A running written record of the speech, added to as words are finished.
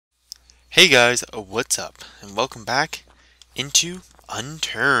Hey guys, what's up? And welcome back into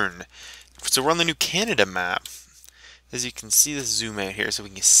Unturned. So we're on the new Canada map. As you can see, let's zoom out here so we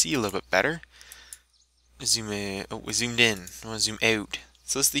can see a little bit better. Zoom in. Oh, we zoomed in. I want to zoom out.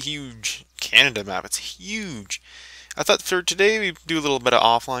 So this is the huge Canada map. It's huge. I thought for today we'd do a little bit of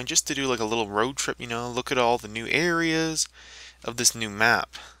offline just to do like a little road trip, look at all the new areas of this new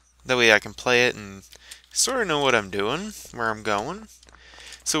map. That way I can play it and sort of know what I'm doing, where I'm going.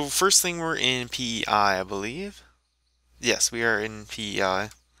 So first thing, we're in PEI, I believe. Yes, we are in PEI.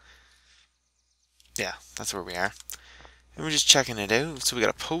 Yeah, that's where we are. And we're just checking it out. So we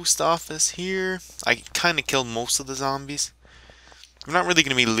got a post office here. I kind of killed most of the zombies. I'm not really going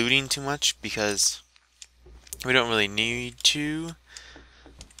to be looting too much because we don't really need to.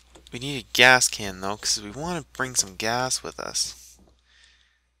 We need a gas can though because we want to bring some gas with us.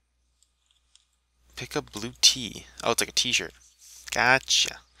 Pick up blue tea. Oh, it's like a t-shirt.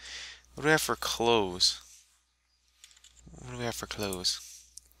 Gotcha. What do we have for clothes? What do we have for clothes?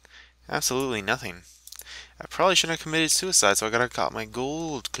 Absolutely nothing. I probably shouldn't have committed suicide, so I gotta got my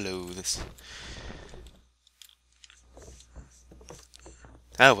gold clothes.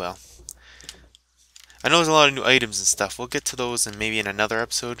 Oh well. I know there's a lot of new items and stuff. We'll get to those and maybe in another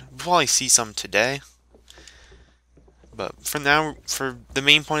episode. We'll probably see some today. But for now, for the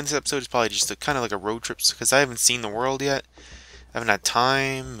main point of this episode is probably just kind of like a road trip because I haven't seen the world yet. I haven't had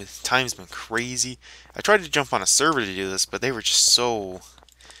time. Time's been crazy. I tried to jump on a server to do this, but they were just so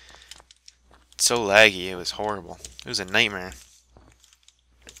laggy. It was horrible. It was a nightmare.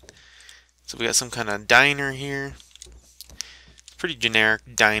 So we got some kind of diner here. Pretty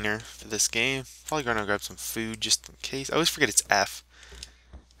generic diner for this game. Probably gonna grab some food just in case. I always forget it's F.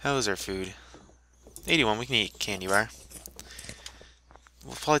 How is our food? 81. We can eat a candy bar.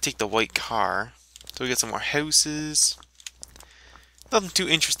 We'll probably take the white car. So we got some more houses. Nothing too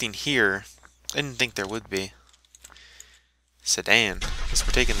interesting here. I didn't think there would be. Sedan. Guess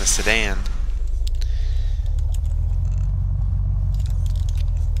we're taking the sedan.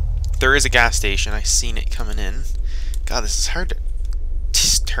 There is a gas station. I seen it coming in. God, this is hard to...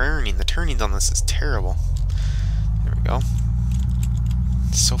 Just turning. The turnings on this is terrible. There we go.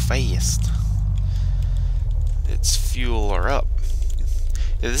 It's so fast. It's fuel or up.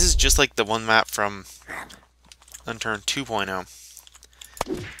 Yeah, this is just like the one map from Unturned 2.0.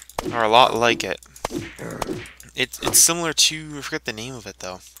 Or a lot like it. It's similar to... I forget the name of it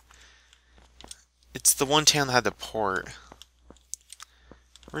though. It's the one town that had the port.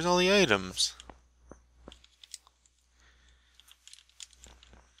 Where's all the items?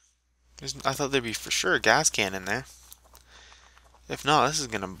 I thought there'd be for sure a gas can in there. If not, this is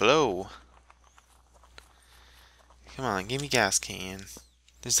gonna blow. Come on, give me gas can.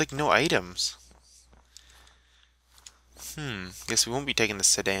 There's like no items. Guess we won't be taking the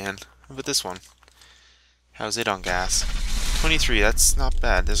sedan. How about this one? How's it on gas? 23, that's not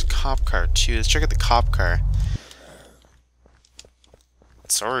bad. There's a cop car too. Let's check out the cop car.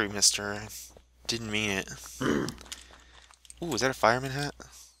 Sorry, mister. Didn't mean it. Ooh, is that a fireman hat?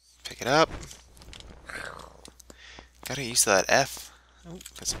 Pick it up. Gotta get used to that F. Ooh,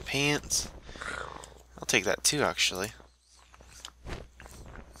 got some pants. I'll take that too, actually.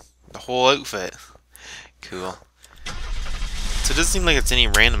 The whole outfit. Cool. So it doesn't seem like it's any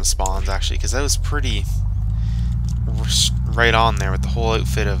random spawns, actually, because that was pretty right on there with the whole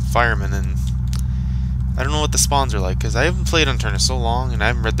outfit of firemen, and I don't know what the spawns are like, because I haven't played Unturned in so long, and I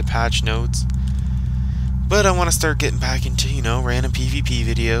haven't read the patch notes. But I want to start getting back into, random PvP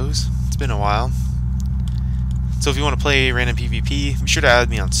videos. It's been a while. So if you want to play random PvP, be sure to add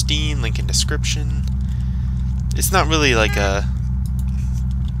me on Steam, link in description. It's not really like a,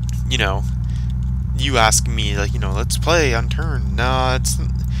 you ask me, like, let's play Unturned. No, I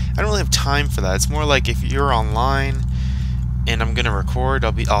don't really have time for that. It's more like if you're online and I'm gonna record,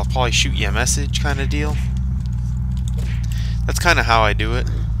 I'll probably shoot you a message kind of deal. That's kind of how I do it.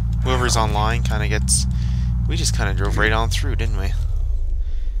 Whoever's online kind of gets... We just kind of drove right on through, didn't we?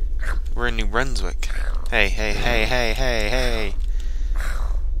 We're in New Brunswick. Hey, hey, hey, hey, hey, hey.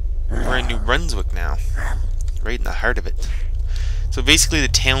 We're in New Brunswick now. Right in the heart of it. So basically the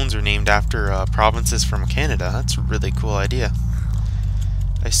towns are named after provinces from Canada. That's a really cool idea.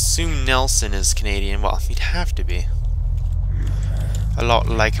 I assume Nelson is Canadian. Well, he'd have to be. A lot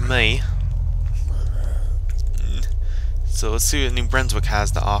like me. So let's see what New Brunswick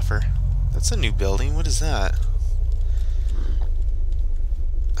has to offer. That's a new building. What is that?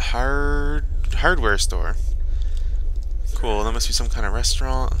 Hardware store. Cool. That must be some kind of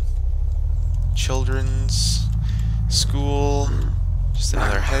restaurant. Children's school. Just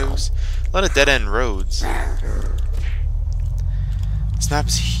another house. A lot of dead-end roads. This map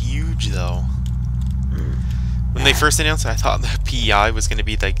is huge, though. When they first announced it, I thought the PEI was going to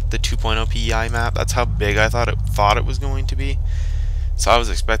be like the 2.0 PEI map. That's how big I thought it was going to be. So I was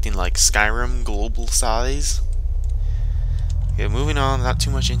expecting like Skyrim global size. Okay, moving on. Not too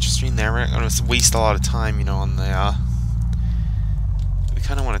much interesting there. We're not going to waste a lot of time, you know, on the. We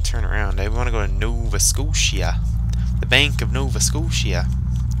kind of want to turn around. We want to go to Nova Scotia, the Bank of Nova Scotia.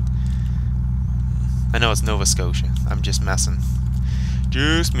 I know it's Nova Scotia. I'm just messing.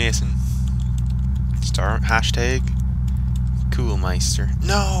 Just messing. Start hashtag Coolmeister.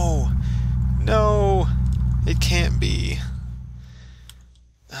 No! No! It can't be.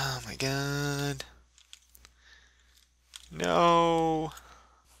 Oh my god. No.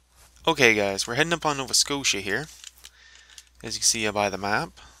 Okay guys, we're heading up on Nova Scotia here. As you can see by the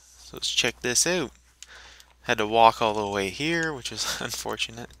map. So let's check this out. Had to walk all the way here, which is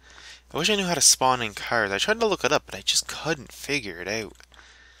unfortunate. I wish I knew how to spawn in cars. I tried to look it up, but I just couldn't figure it out.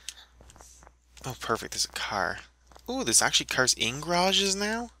 Oh, perfect. There's a car. Ooh, there's actually cars in garages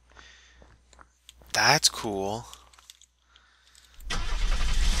now? That's cool.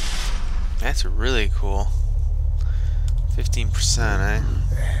 That's really cool. 15%, eh?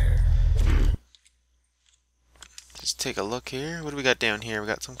 Just take a look here. What do we got down here? We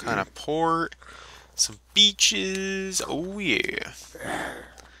got some kind of port. Some beaches. Oh, yeah.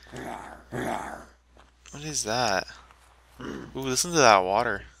 What is that? Ooh, listen to that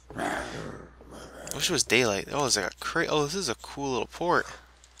water. I wish it was daylight. Oh, it's like a oh, this is a cool little port.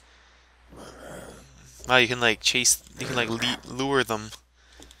 Wow, you can like chase, you can like lure them.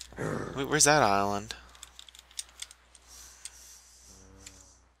 Wait, where's that island?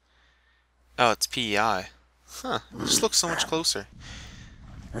 Oh, it's PEI. Huh, it just looks so much closer.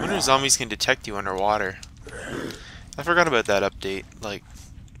 I wonder if zombies can detect you underwater. I forgot about that update. Like,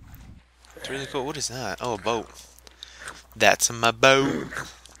 it's really cool. What is that? Oh, a boat. That's my boat.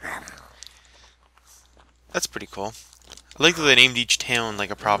 That's pretty cool. I like that they named each town like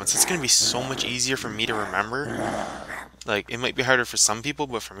a province. It's gonna be so much easier for me to remember. Like, it might be harder for some people,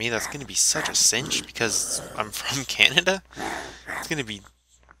 but for me that's gonna be such a cinch because I'm from Canada. It's gonna be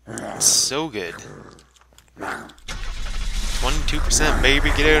so good. 22%,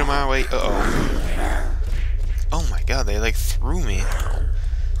 baby, get out of my way. Uh-oh. Oh my god, they like threw me.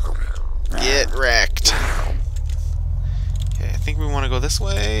 Get wrecked. Okay, I think we want to go this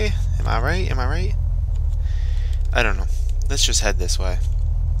way. Am I right? Am I right? I don't know. Let's just head this way.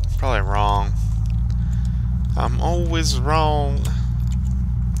 Probably wrong. I'm always wrong.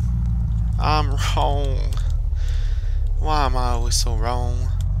 I'm wrong. Why am I always so wrong?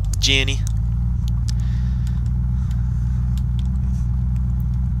 Jenny.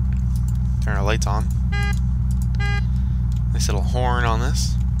 Turn our lights on. Nice little horn on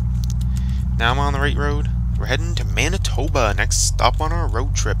this. Now I'm on the right road. We're heading to Manitoba. Next stop on our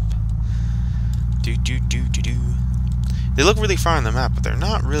road trip. Do. They look really far on the map, but they're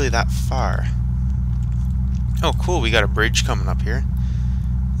not really that far. Oh, cool. We got a bridge coming up here.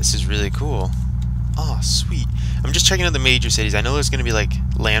 This is really cool. Oh, sweet. I'm just checking out the major cities. I know there's going to be like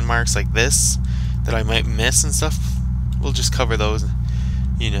landmarks like this that I might miss and stuff. We'll just cover those,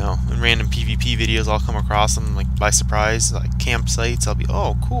 you know, in random PvP videos. I'll come across them like by surprise, like campsites. I'll be,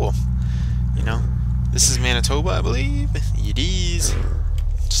 oh, cool. You know, this is Manitoba, I believe. It is.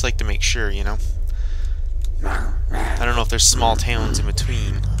 Just like to make sure, you know. I don't know if there's small towns in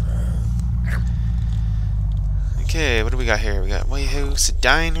between. Okay, what do we got here? We got White House, a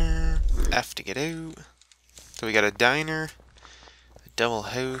diner, F to get out. So we got a diner, a double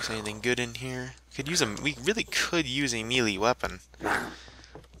house. Anything good in here? We really could use a melee weapon, but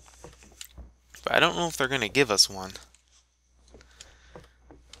I don't know if they're gonna give us one.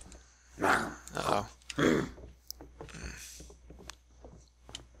 Uh-oh.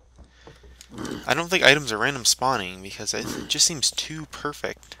 I don't think items are random spawning because it just seems too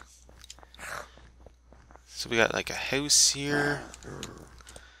perfect. So we got like a house here.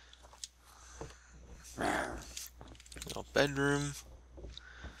 Little bedroom.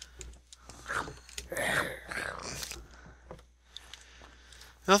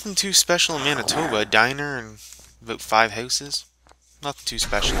 Nothing too special in Manitoba. A diner and about 5 houses. Nothing too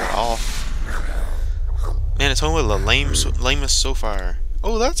special at all. Manitoba, the lamest so far.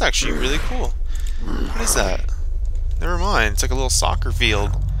 Oh, that's actually really cool. What is that? Never mind. It's like a little soccer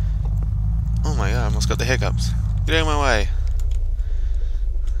field. Oh my god, I almost got the hiccups. Get out of my way.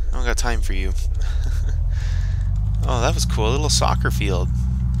 I don't got time for you. Oh, that was cool. A little soccer field.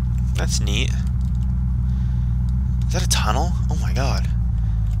 That's neat. Is that a tunnel? Oh my god.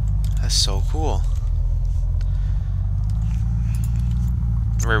 That's so cool.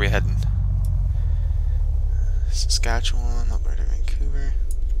 Where are we heading? Saskatchewan, Alberta, Vancouver. Vancouver.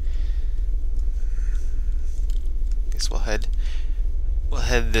 Guess we'll head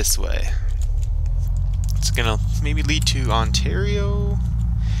this way. It's gonna maybe lead to Ontario,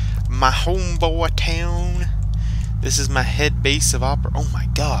 my homeboy town. This is my head base of opera. Oh my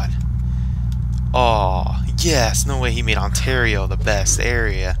god. Oh yes, no way he made Ontario the best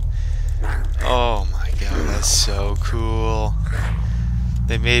area. Oh my god, that's so cool.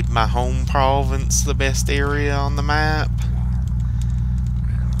 They made my home province the best area on the map.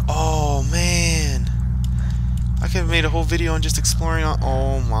 Oh man, I could have made a whole video on just exploring on.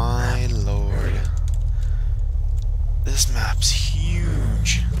 Oh my lord, this map's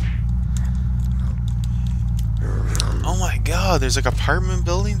huge. Oh my god, there's like apartment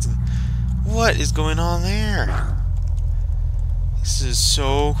buildings and what is going on there? This is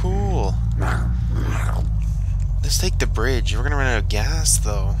so cool. Let's take the bridge. We're gonna run out of gas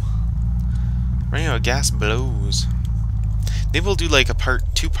though. Running out of gas blows. Maybe we'll do like a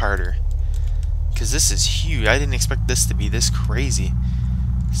two-parter. Cause this is huge. I didn't expect this to be this crazy.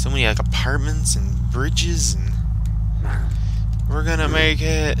 So many like apartments and bridges and we're gonna make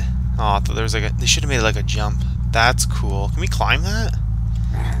it. Oh, I thought there was like they should have made it like a jump. That's cool. Can we climb that?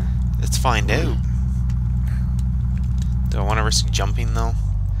 Let's find out. Do I want to risk jumping though?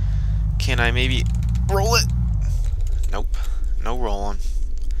 Can I maybe roll it? Nope. No rolling.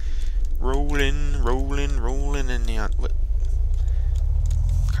 Rolling in the... What?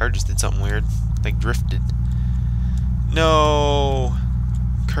 Car just did something weird. Like drifted. No!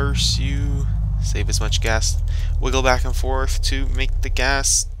 Curse you. Save as much gas. Wiggle back and forth to make the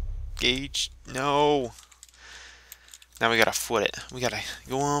gas gauge. No! Now we gotta foot it. We gotta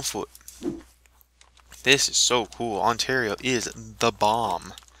go on foot. This is so cool. Ontario is the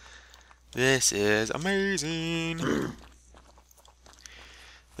bomb. This is amazing.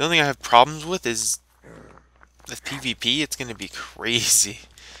 The only thing I have problems with is with PvP. It's gonna be crazy.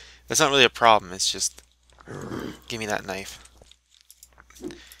 That's not really a problem. It's just give me that knife.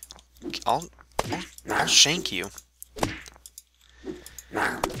 I'll shank you.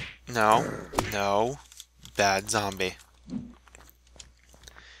 No, bad zombie.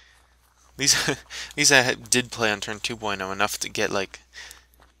 At least I did play Unturned 2.0 enough to get like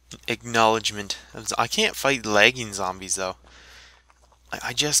acknowledgement. I can't fight lagging zombies though.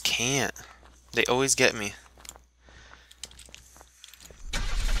 I just can't. They always get me.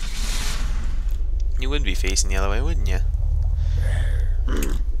 You would be facing the other way, wouldn't you?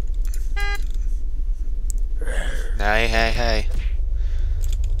 Hey.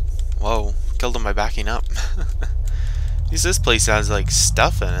 Whoa, killed him by backing up. At least this place has like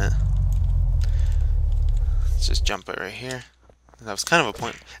stuff in it. Let's just jump it right here. That was kind of a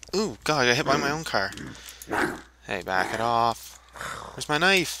point. Ooh, God, I got hit by my own car. Hey, back it off. Where's my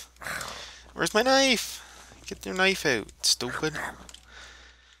knife? Where's my knife? Get your knife out, stupid.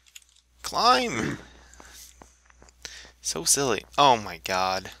 Climb! So silly. Oh my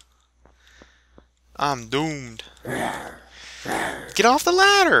god. I'm doomed. Get off the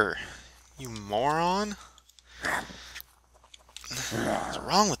ladder! You moron. What's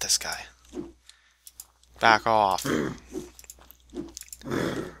wrong with this guy? Back off.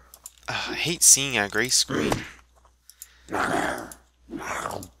 I hate seeing a gray screen.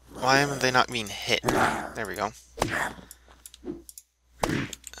 Why haven't they not been hit? There we go.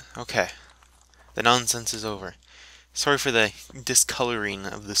 Okay. The nonsense is over. Sorry for the discoloring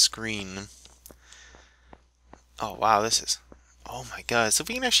of the screen. Oh wow, this is... Oh my god, so if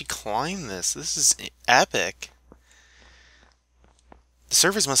we can actually climb this, this is epic. The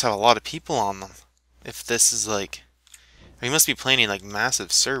servers must have a lot of people on them. If this is like... We must be playing in like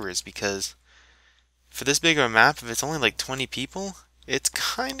massive servers because for this big of a map, if it's only like 20 people, it's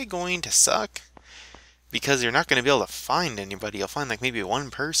kind of going to suck because you're not going to be able to find anybody. You'll find like maybe one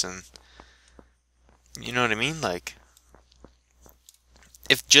person. You know what I mean? Like,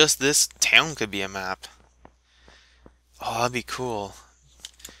 if just this town could be a map. Oh, that'd be cool.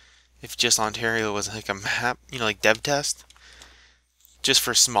 If just Ontario was like a map, you know, like dev test. Just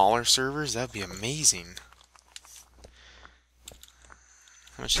for smaller servers, that'd be amazing.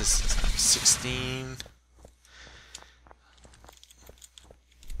 How much is 16?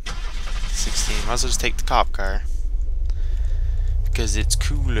 16. Might as well just take the cop car. Because it's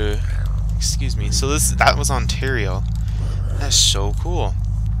cooler. Excuse me. So that was Ontario. That's so cool.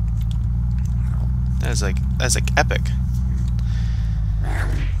 That's like epic.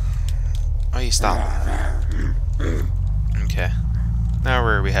 Oh, you stop. Okay. Now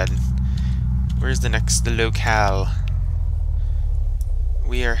where are we heading? Where's the next locale?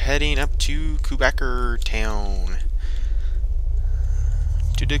 We are heading up to Quebecer town.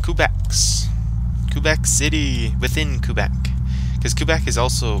 To the Quebecs. Quebec City. Within Quebec. Because Quebec is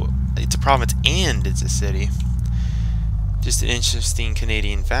also, it's a province and it's a city. Just an interesting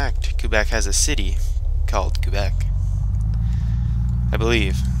Canadian fact. Quebec has a city called Quebec. I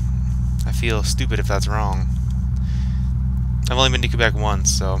believe. I feel stupid if that's wrong. I've only been to Quebec once,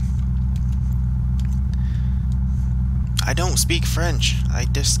 so... I don't speak French. I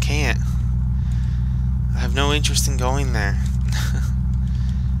just can't. I have no interest in going there.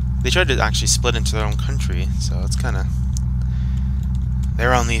 They tried to actually split into their own country, so it's kind of...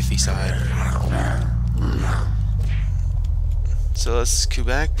 They're on the iffy side. So this is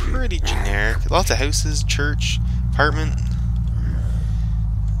Quebec, pretty generic. Lots of houses, church, apartment.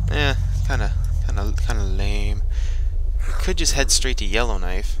 Eh, kind of lame. We could just head straight to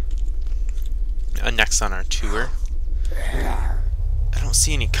Yellowknife. Next on our tour. I don't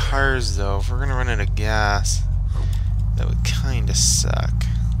see any cars though. If we're gonna run out of gas, that would kind of suck.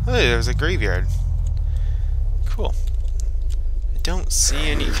 Oh, there's a graveyard. Cool. I don't see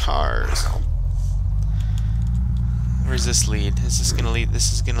any cars. Where's this lead? Is this gonna lead?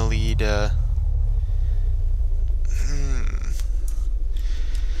 This is gonna lead.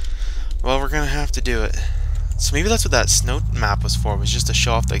 Well, we're gonna have to do it. So maybe that's what that snow map was for. Was just to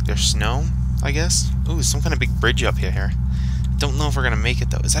show off like their snow, I guess. Ooh, some kind of big bridge up here. Don't know if we're gonna make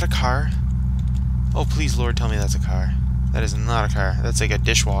it though. Is that a car? Oh, please, Lord, tell me that's a car. That is not a car. That's like a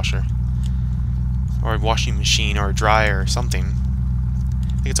dishwasher, or a washing machine, or a dryer, or something.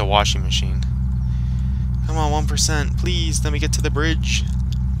 I think it's a washing machine. Come on, 1%, please. Let me get to the bridge.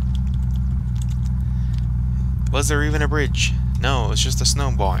 Was there even a bridge? No, it was just a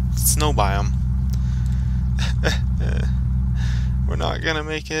snow biome. We're not gonna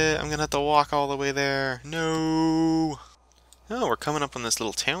make it. I'm gonna have to walk all the way there. No. Oh, we're coming up on this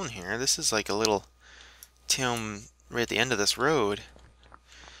little town here. This is like a little town right at the end of this road.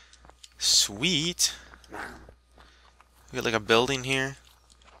 Sweet. We got like a building here.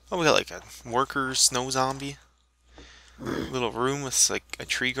 Oh, we got like a worker snow zombie. Little room with like a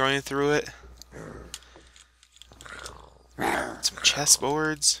tree growing through it. Some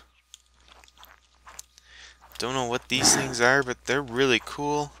chessboards. Don't know what these things are, but they're really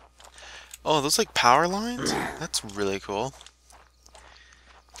cool. Oh, those like power lines? That's really cool.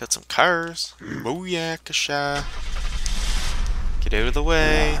 Got some cars. Booyakasha. Get out of the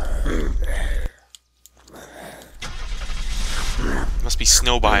way. Must be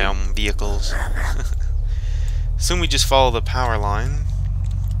snow biome vehicles. Assume we just follow the power line.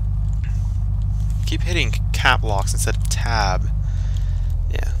 Keep hitting cap locks instead of tab.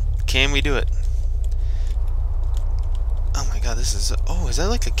 Yeah. Can we do it? Oh my god, this is... Oh, is that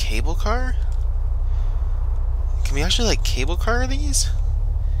like a cable car? Can we actually like cable car these?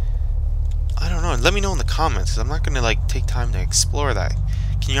 I don't know. Let me know in the comments, because I'm not going to like take time to explore that.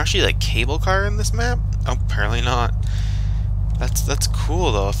 Can you actually like cable car in this map? Oh, apparently not. That's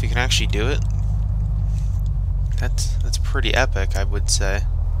cool though, if you can actually do it. That's pretty epic, I would say.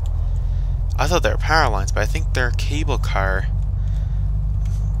 I thought they were power lines, but I think they're cable car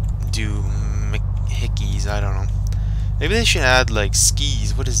hickeys, I don't know. Maybe they should add like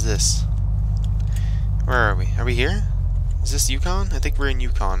skis. What is this? Where are we? Are we here? Is this Yukon? I think we're in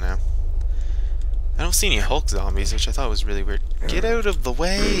Yukon now. I don't see any Hulk zombies, which I thought was really weird. Get out of the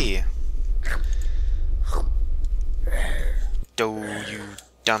way! You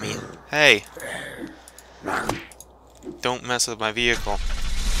dummy. Hey! Don't mess with my vehicle.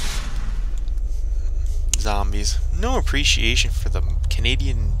 Zombies. No appreciation for the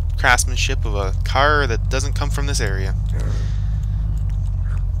Canadian craftsmanship of a car that doesn't come from this area.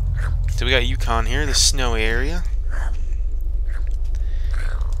 So we got Yukon here, the snow area.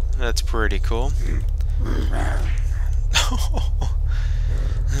 That's pretty cool.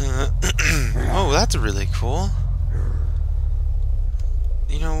 Oh, that's really cool.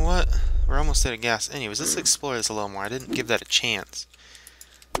 You know what? We're almost out of gas. Anyways, let's explore this a little more. I didn't give that a chance.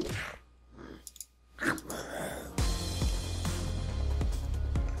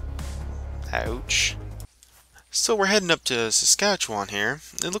 Ouch. So we're heading up to Saskatchewan here.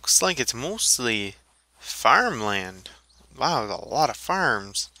 It looks like it's mostly farmland. Wow, there's a lot of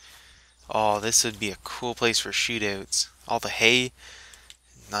farms. Oh, this would be a cool place for shootouts. All the hay,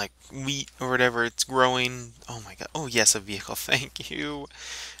 like wheat or whatever it's growing. Oh my god. Oh yes, a vehicle. Thank you.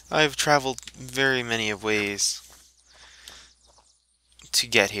 I've traveled very many of ways to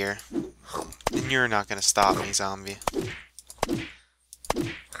get here. And you're not gonna stop me, zombie.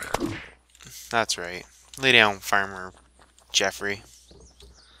 That's right. Lay down, Farmer Jeffrey.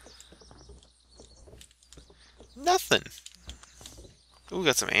 Nothing. Ooh, we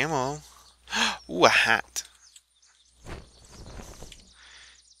got some ammo. Ooh, a hat.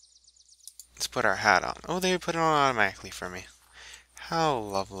 Let's put our hat on. Oh, they put it on automatically for me. How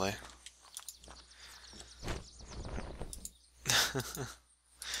lovely.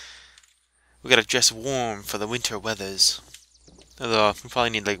 We gotta dress warm for the winter weathers. Although, we probably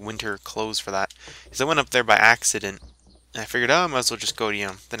need, like, winter clothes for that. Because I went up there by accident. And I figured, oh, I might as well just go to, you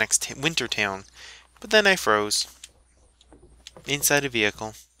know, the next winter town. But then I froze. Inside a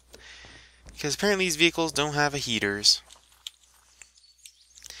vehicle. Because apparently these vehicles don't have a heaters.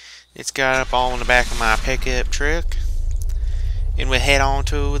 It's got up all in the back of my pickup truck. And we head on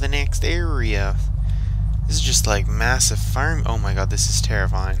to the next area. This is just like massive farm. Oh my god, this is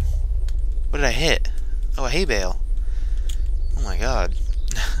terrifying. What did I hit? Oh, a hay bale. Oh my god.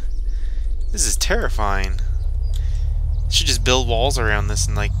 This is terrifying. Should just build walls around this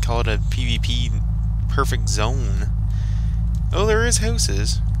and like call it a PvP perfect zone. Oh, there is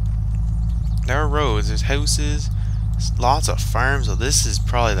houses. There are roads, there's houses, lots of farms. So this is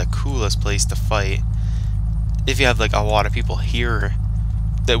probably the coolest place to fight. If you have like a lot of people here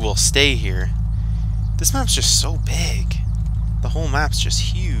that will stay here. This map's just so big. The whole map's just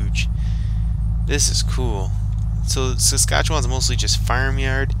huge. This is cool. So Saskatchewan's mostly just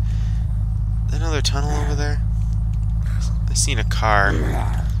farmyard. Another tunnel over there. I seen a car.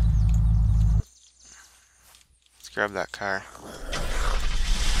 Let's grab that car.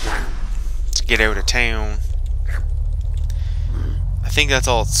 Let's get out of town. I think that's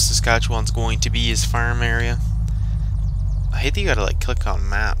all Saskatchewan's going to be, is farm area. I hate that you gotta like click on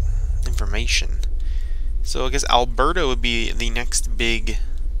map information. So I guess Alberta would be the next big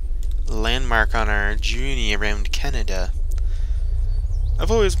landmark on our journey around Canada.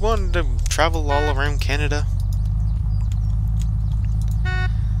 I've always wanted to travel all around Canada.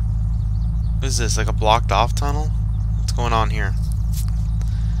 What is this, like a blocked off tunnel? What's going on here?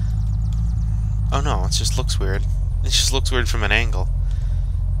 Oh no, it just looks weird. It just looks weird from an angle.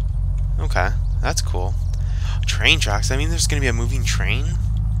 Okay, that's cool. Train tracks, I mean there's gonna be a moving train?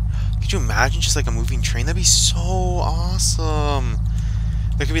 Could you imagine just like a moving train? That'd be so awesome.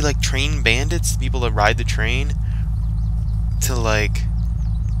 There could be like train bandits, people that ride the train to like,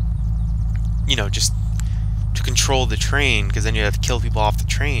 you know, just to control the train, because then you have to kill people off the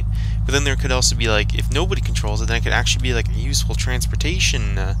train. But then there could also be like, if nobody controls it, then it could actually be like a useful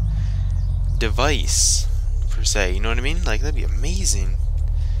transportation device, per se. You know what I mean? Like, that'd be amazing.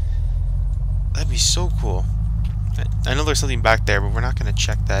 That'd be so cool. I know there's something back there, but we're not going to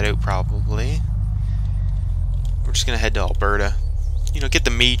check that out probably. We're just going to head to Alberta. You know, get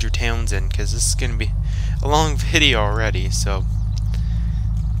the major towns in, because this is going to be a long video already, so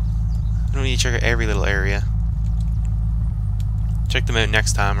I don't need to check out every little area. Check them out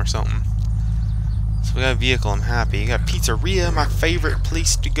next time or something. So we got a vehicle, I'm happy. You got pizzeria, my favorite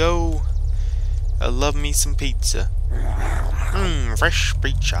place to go. I love me some pizza. Fresh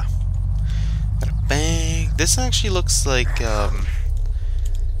pizza. Got a bag. This actually looks like,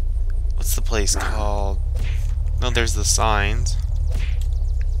 what's the place called? No, there's the signs.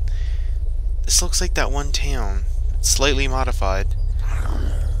 This looks like that one town. It's slightly modified.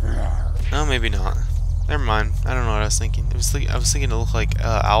 Oh, maybe not. Never mind. I don't know what I was thinking. I was thinking it looked like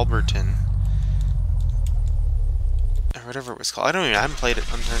Alberton, or whatever it was called. I haven't played it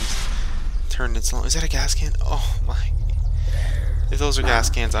Unturned in so long. Is that a gas can? Oh my! If those are gas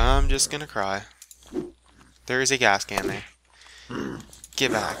cans, I'm just gonna cry. There is a gas can there.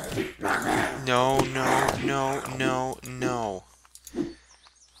 Get back! No, no, no, no, no!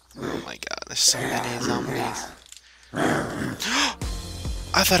 Oh my god! There's so many zombies.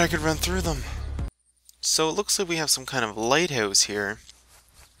 I thought I could run through them. So it looks like we have some kind of lighthouse here.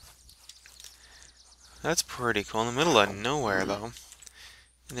 That's pretty cool. In the middle of nowhere, though.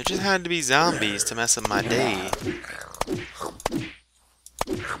 And there just had to be zombies to mess up my day.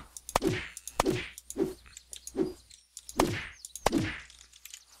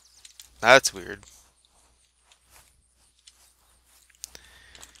 That's weird.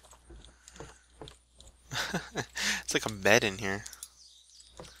 It's like a bed in here.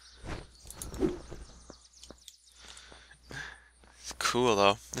 It's cool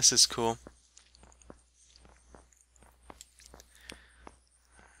though. This is cool.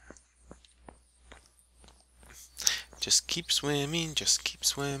 Just keep swimming, just keep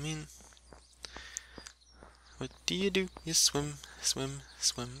swimming. What do? You swim, swim,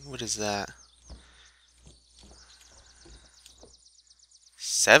 swim. What is that?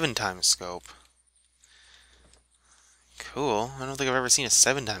 7 times scope. Cool. I don't think I've ever seen a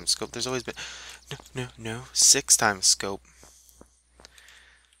 7 times scope. There's always been... No. 6 times scope.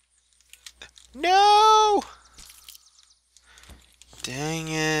 No! Dang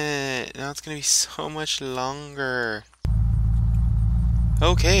it. Now it's gonna be so much longer.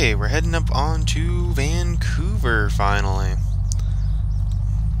 Okay, we're heading up on to Vancouver, finally.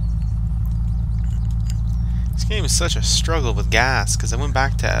 game is such a struggle with gas, because I went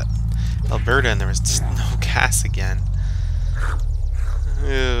back to Alberta and there was just no gas again.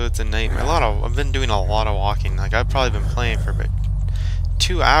 Ew, it's a nightmare. I've been doing a lot of walking. Like, I've probably been playing for about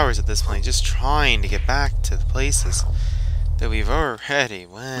 2 hours at this point, just trying to get back to the places that we've already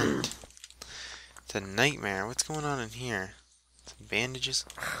went. It's a nightmare. What's going on in here? Some bandages?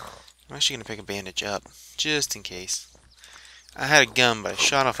 I'm actually going to pick a bandage up, just in case. I had a gun, but I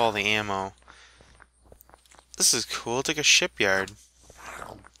shot off all the ammo. This is cool. It's like a shipyard.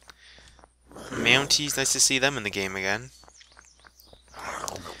 Mounties, nice to see them in the game again.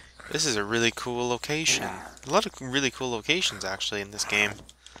 This is a really cool location. A lot of really cool locations, actually, in this game.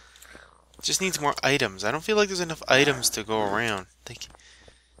 It just needs more items. I don't feel like there's enough items to go around. Like,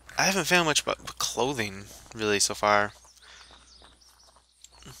 I haven't found much but clothing, really, so far.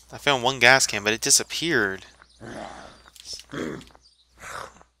 I found one gas can, but it disappeared.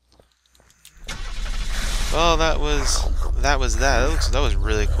 Well, that was that. That was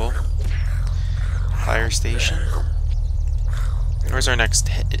really cool. Fire station. Where's our next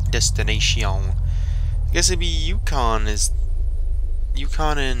destination? I guess it'd be Yukon. Is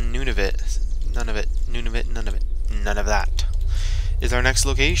Yukon and Nunavut? None of it. Nunavut. None of it. None of that is our next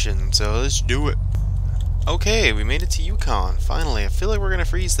location. So let's do it. Okay, we made it to Yukon. Finally, I feel like we're gonna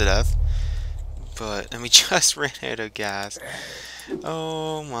freeze to death, and we just ran out of gas.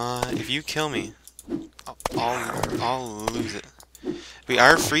 Oh my! If you kill me, I'll lose it. We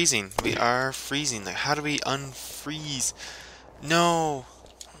are freezing. We are freezing. Like, how do we unfreeze? No.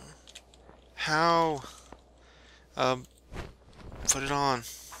 How? Put it on.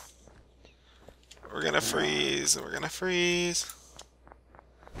 We're gonna freeze. We're gonna freeze.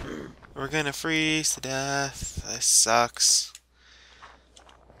 We're gonna freeze to death. This sucks.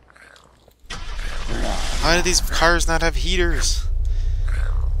 Why do these cars not have heaters?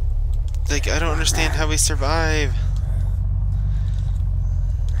 Like, I don't understand how we survive.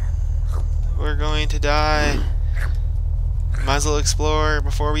 We're going to die. Might as well explore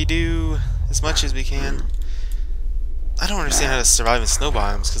before we do as much as we can. I don't understand how to survive in snow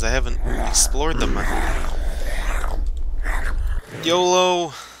biomes because I haven't explored them.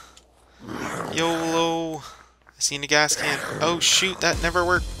 YOLO! YOLO! I seen a gas can. Oh shoot, that never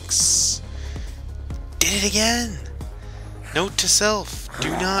works. Did it again! Note to self, do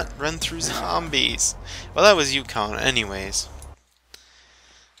not run through zombies. Well, that was Yukon anyways.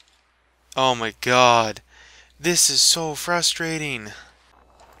 Oh my god. This is so frustrating.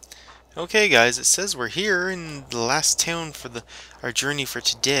 Okay guys, it says we're here in the last town for our journey for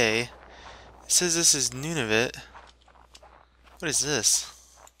today. It says this is Nunavut. What is this?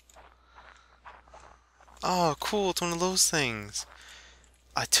 Oh cool, it's one of those things.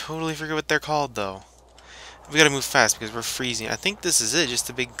 I totally forget what they're called though. We gotta move fast because we're freezing. I think this is it, just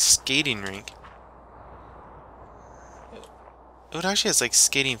a big skating rink. Oh, it actually has like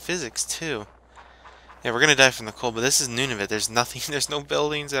skating physics too. Yeah, we're gonna die from the cold, but this is Nunavut. There's nothing, there's no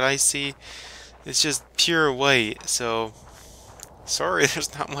buildings that I see. It's just pure white, so sorry,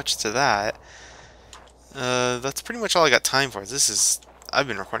 there's not much to that. That's pretty much all I got time for. I've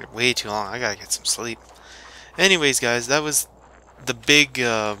been recording way too long. I gotta get some sleep. Anyways, guys, that was the big,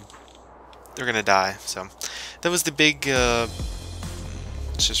 they're gonna die, so. That was the big,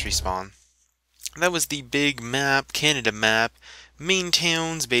 let's just respawn. That was the big map, Canada map. Main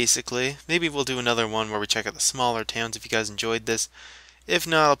towns, basically. Maybe we'll do another one where we check out the smaller towns if you guys enjoyed this. If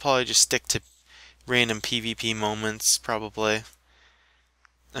not, I'll probably just stick to random PvP moments, probably.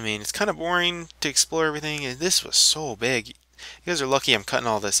 I mean, it's kind of boring to explore everything, and this was so big. You guys are lucky I'm cutting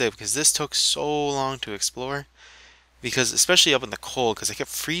all this out, because this took so long to explore. Because, especially up in the cold, because I kept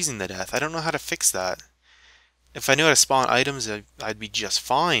freezing to death. I don't know how to fix that. If I knew how to spawn items, I'd be just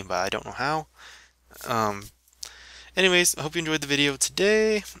fine, but I don't know how. Anyways, I hope you enjoyed the video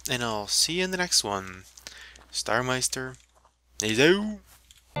today, and I'll see you in the next one. Starmeister, is out.